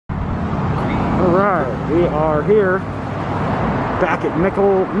Alright, we are here back at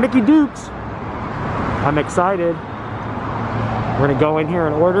Mickey Duke's. I'm excited. We're gonna go in here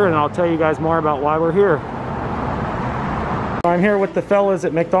and order, and I'll tell you guys more about why we're here. I'm here with the fellas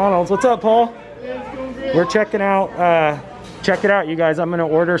at McDonald's. What's up, Paul? We're checking out, check it out, you guys. I'm gonna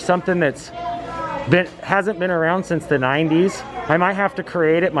order something that's hasn't been around since the 90s. I might have to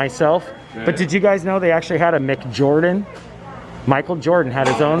create it myself. But did you guys know they actually had a McJORDAN? Michael Jordan had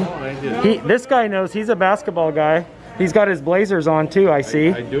his own. This guy knows, he's a basketball guy. He's got his Blazers on too, I see.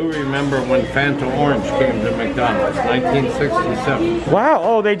 I do remember when Fanta Orange came to McDonald's, 1967. Wow,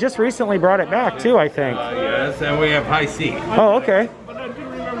 oh, they just recently brought it back too, I think. Yes, and we have High C. Oh, okay. But I do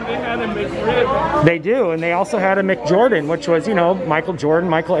remember they had a McRib. They do, and they also had a McJORDAN, which was, you know, Michael Jordan,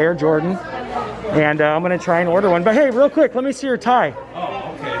 Michael Air Jordan. And I'm gonna try and order one. But hey, real quick, let me see your tie.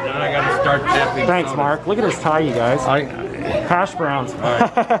 Oh, okay, then I gotta start tapping. Thanks, Mark. Look at his tie, you guys. Hash browns. All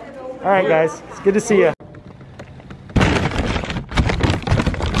right. All right, guys. It's good to see you.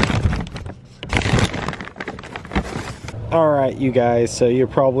 All right, you guys. So you're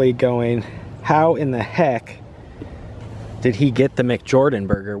probably going, how in the heck did he get the McJORDAN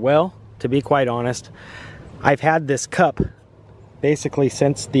burger? Well, to be quite honest, I've had this cup basically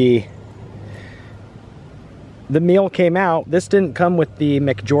since the meal came out. This didn't come with the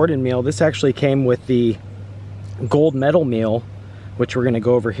McJORDAN meal. This actually came with the gold medal meal, which we're going to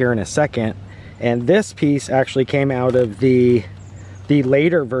go over here in a second. And this piece actually came out of the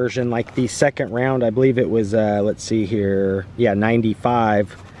later version, like the second round. I believe it was let's see here, yeah,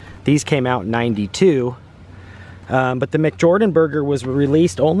 95. These came out in 92. But the McJORDAN burger was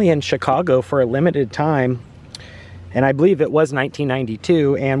released only in Chicago for a limited time, and I believe it was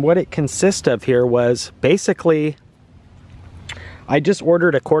 1992. And what it consists of here was basically, I just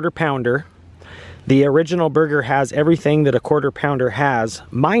ordered a quarter pounder. The original burger has everything that a quarter pounder has,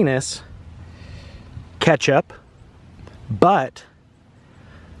 minus ketchup, but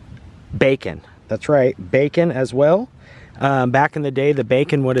bacon. That's right, bacon as well. Back in the day, the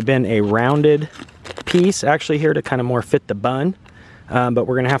bacon would have been a rounded piece, actually here to kind of more fit the bun, but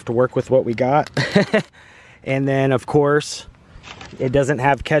we're gonna have to work with what we got. And then, of course, it doesn't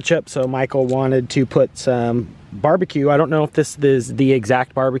have ketchup, so Michael wanted to put some barbecue. I don't know if this is the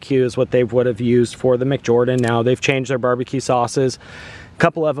exact barbecue is what they would have used for the McJORDAN. Now they've changed their barbecue sauces. A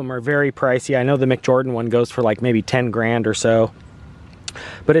couple of them are very pricey. I know the McJORDAN one goes for like maybe 10 grand or so.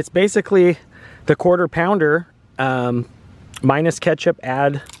 But it's basically the quarter pounder, minus ketchup,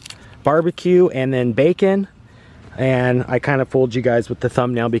 add barbecue, and then bacon. And I kind of fooled you guys with the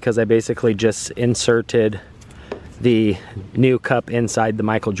thumbnail because I basically just inserted the new cup inside the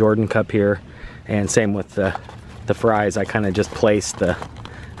Michael Jordan cup here. And same with the fries. I kind of just placed the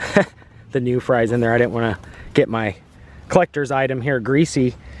the new fries in there. I didn't want to get my collector's item here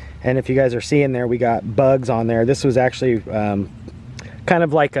greasy. And if you guys are seeing there, we got bugs on there. This was actually kind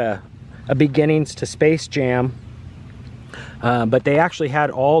of like a beginnings to Space Jam. But they actually had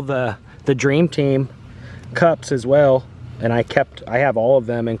all the Dream Team cups as well. And I have all of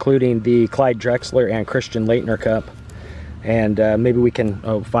them, including the Clyde Drexler and Christian Laettner cup. And maybe we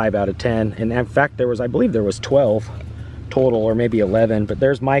can, 5 out of 10. And in fact, I believe there was 12 total, or maybe 11. But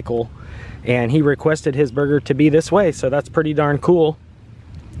there's Michael, and he requested his burger to be this way, so that's pretty darn cool.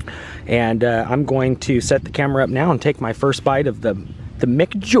 And I'm going to set the camera up now and take my first bite of the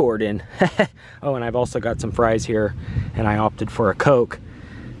McJORDAN. Oh, and I've also got some fries here, and I opted for a Coke.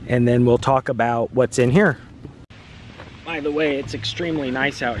 And then we'll talk about what's in here. By the way, it's extremely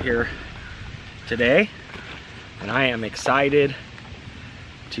nice out here today, and I am excited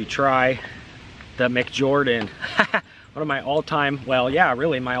to try the McJORDAN. One of my all-time, well, yeah,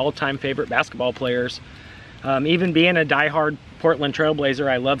 really my all-time favorite basketball players. Even being a diehard Portland Trailblazer,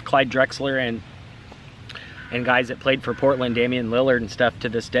 I love Clyde Drexler and guys that played for Portland, Damian Lillard and stuff to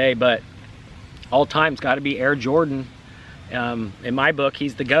this day, but all-time's got to be Air Jordan. In my book,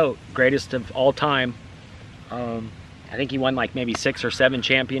 he's the GOAT, greatest of all time. I think he won like maybe 6 or 7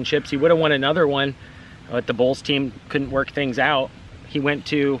 championships. He would have won another one, but the Bulls team couldn't work things out. He went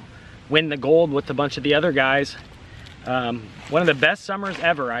to win the gold with a bunch of the other guys. One of the best summers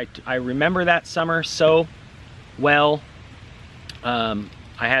ever. I remember that summer so well. I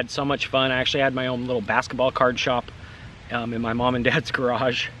had so much fun. I actually had my own little basketball card shop in my mom and dad's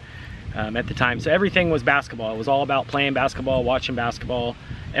garage at the time. So everything was basketball. It was all about playing basketball, watching basketball.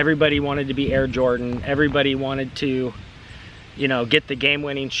 Everybody wanted to be Air Jordan. Everybody wanted to, you know, get the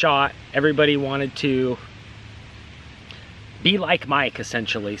game-winning shot. Everybody wanted to be like Mike,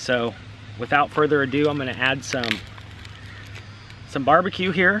 essentially. So without further ado, I'm going to add some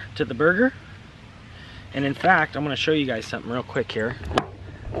barbecue here to the burger. And in fact, I'm going to show you guys something real quick here.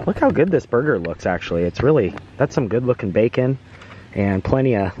 Look how good this burger looks, actually. It's really, that's some good looking bacon and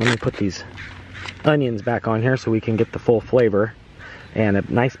plenty of, let me put these onions back on here so we can get the full flavor. And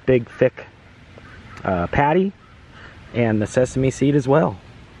a nice big thick patty and the sesame seed as well.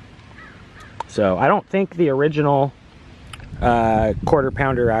 So I don't think the original quarter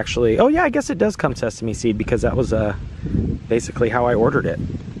pounder actually, oh yeah, I guess it does come sesame seed because that was basically how I ordered it.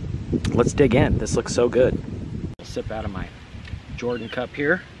 Let's dig in. This looks so good. I'll sip out of my Jordan cup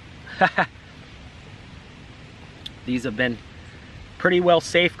here. These have been pretty well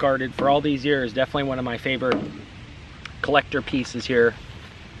safeguarded for all these years. Definitely one of my favorite collector pieces here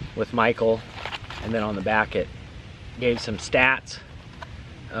with Michael. And then on the back it gave some stats.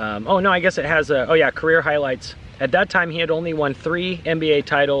 Oh no, I guess it has a, oh yeah, career highlights. At that time he had only won 3 NBA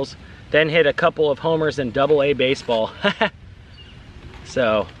titles, then hit a couple of homers in AA baseball.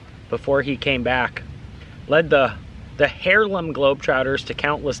 So before he came back, led the Harlem Globetrotters to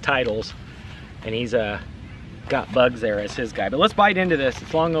countless titles, and he's got Bugs there as his guy. But let's bite into this.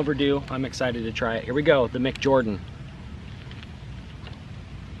 It's long overdue. I'm excited to try it. Here we go, the McJORDAN.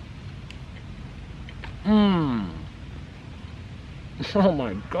 Oh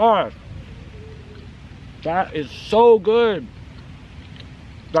my gosh, that is so good.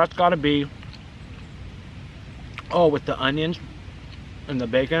 That's gotta be, oh, with the onions and the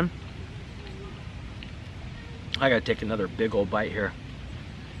bacon. I gotta take another big old bite here.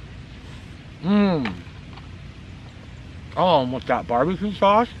 Oh, and with that barbecue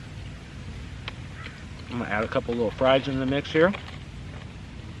sauce, I'm gonna add a couple little fries in the mix here.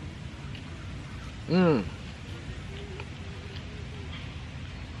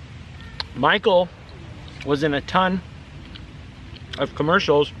 Michael was in a ton of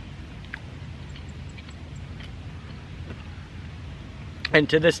commercials, and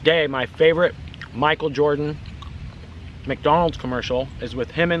to this day my favorite Michael Jordan McDonald's commercial is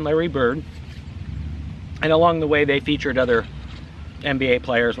with him and Larry Bird, and along the way they featured other NBA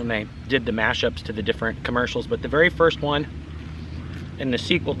players when they did the mashups to the different commercials. But the very first one and the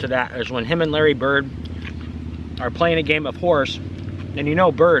sequel to that is when him and Larry Bird are playing a game of horse, and you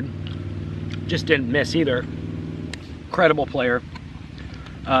know Bird just didn't miss either. Incredible player.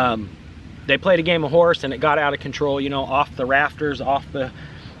 They played a game of horse and it got out of control, you know, off the rafters, off the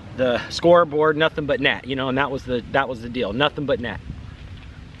scoreboard, nothing but net, you know, and that was the deal, nothing but net.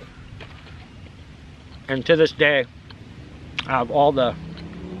 And to this day, out of all the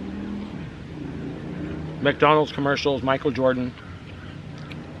McDonald's commercials, Michael Jordan,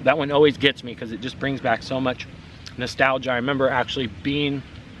 that one always gets me because it just brings back so much nostalgia. I remember actually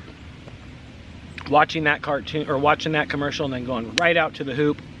watching that cartoon or watching that commercial and then going right out to the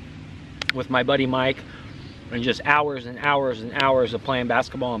hoop with my buddy Mike, and just hours and hours and hours of playing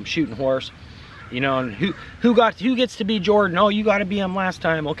basketball and shooting horse, you know. And who gets to be Jordan? Oh, you got to be him last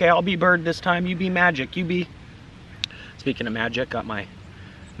time. Okay, I'll be Bird this time. You be Magic. You be. Speaking of Magic, got my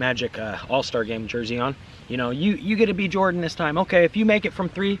Magic All-Star Game jersey on. You know, you get to be Jordan this time. Okay, if you make it from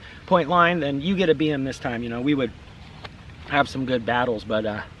 3-point line, then you get to be him this time. You know, we would have some good battles.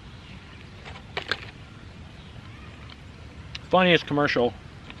 But funniest commercial.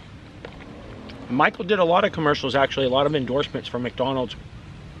 Michael did a lot of commercials, actually, a lot of endorsements for McDonald's,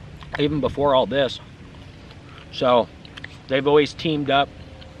 even before all this. So they've always teamed up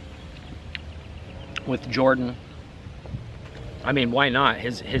with Jordan. I mean, why not?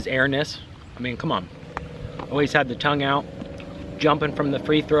 His airness. I mean, come on. Always had the tongue out, jumping from the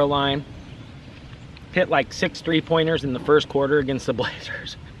free throw line. Hit like 6 3-pointers in the first quarter against the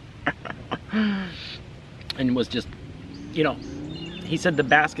Blazers. And was just, you know, he said the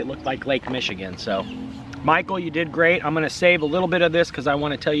basket looked like Lake Michigan. So Michael, you did great. I'm gonna save a little bit of this because I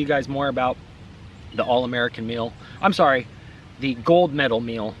want to tell you guys more about the All-American meal. I'm sorry, the gold medal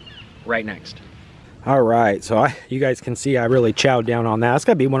meal right next. All right, so you guys can see I really chowed down on that. It's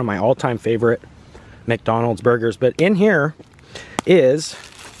gotta be one of my all-time favorite McDonald's burgers. But in here is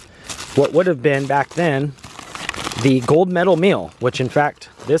what would have been back then the gold medal meal, which in fact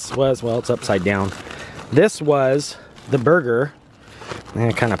this was, well, it's upside down. This was the burger.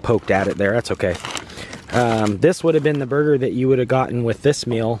 I kind of poked at it there, that's okay. This would have been the burger that you would have gotten with this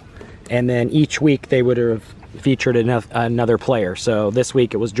meal, and then each week they would have featured another player. So this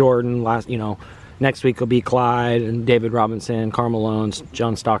week it was Jordan, next week will be Clyde and David Robinson, Karl Malone,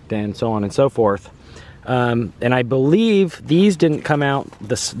 John Stockton, so on and so forth. And I believe these didn't come out,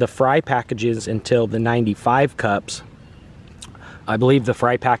 the fry packages, until the 95 cups. I believe the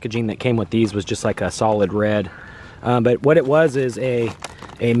fry packaging that came with these was just like a solid red. But what it was is a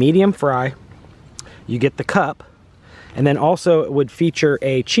medium fry. You get the cup, and then also it would feature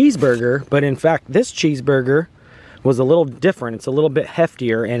a cheeseburger, but in fact this cheeseburger was a little different. It's a little bit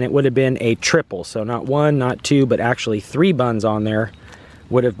heftier, and it would have been a triple. So not 1, not 2, but actually 3 buns on there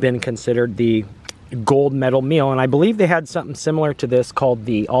would have been considered the gold medal meal. And I believe they had something similar to this called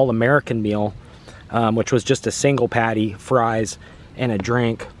the All-American meal, which was just a single patty, fries, and a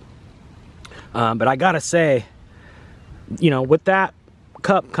drink. But I gotta say, you know, with that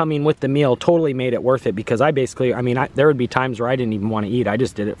cup coming with the meal, totally made it worth it, because I basically, I mean, there would be times where I didn't even want to eat. I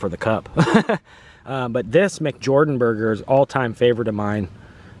just did it for the cup. But this McJORDAN burger is all-time favorite of mine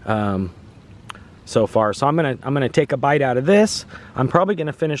so far. So I'm gonna take a bite out of this. I'm probably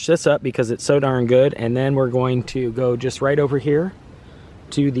gonna finish this up because it's so darn good, and then we're going to go just right over here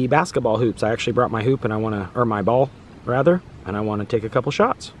to the basketball hoops. I actually brought my hoop, and I want to, or my ball rather, and I want to take a couple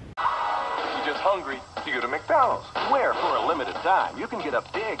shots. You're just hungry, you go to McDonald's, where for a limited time you can get a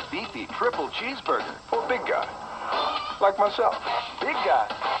big beefy triple cheeseburger for a big guy like myself. Big guy,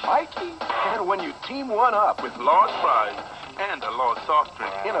 Mikey. And when you team one up with large fries and a large soft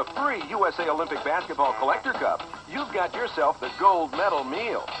drink in a free USA Olympic basketball collector cup, you've got yourself the gold medal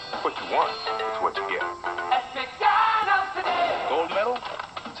meal. What you want is what you get. At McDonald's today. Gold medal?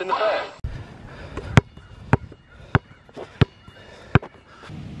 It's in the bag.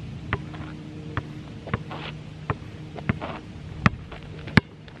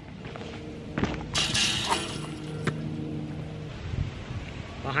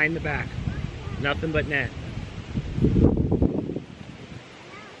 Behind the back, nothing but net.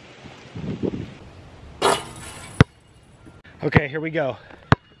 Okay, here we go.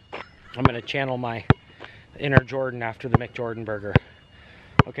 I'm gonna channel my inner Jordan after the McJORDAN burger.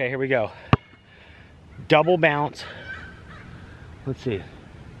 Okay, here we go. Double bounce. Let's see.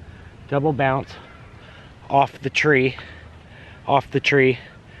 Double bounce off the tree,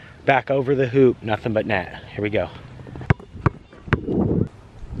 back over the hoop, nothing but net. Here we go.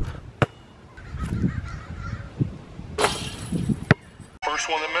 First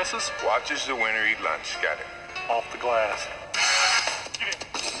one that misses, watches the winner eat lunch. Got it. Off the glass. Get in.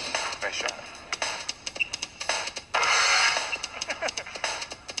 Nice shot.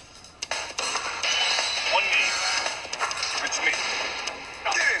 One knee. It's me.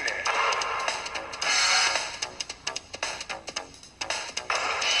 Get in there.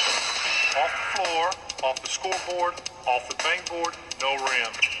 Off the floor, off the scoreboard, off the bang board, no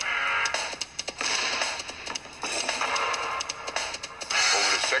rim.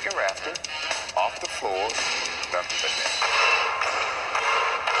 Second rafter, off the floor, nothing but net.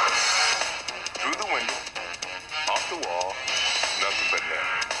 Through the window, off the wall, nothing but net.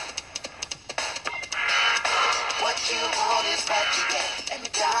 What you want is what you get at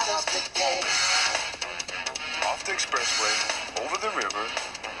McDonald's today. Off the expressway, over the river,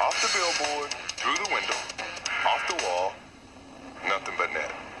 off the billboard, through the window, off the wall, nothing but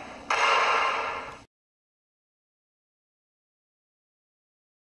net.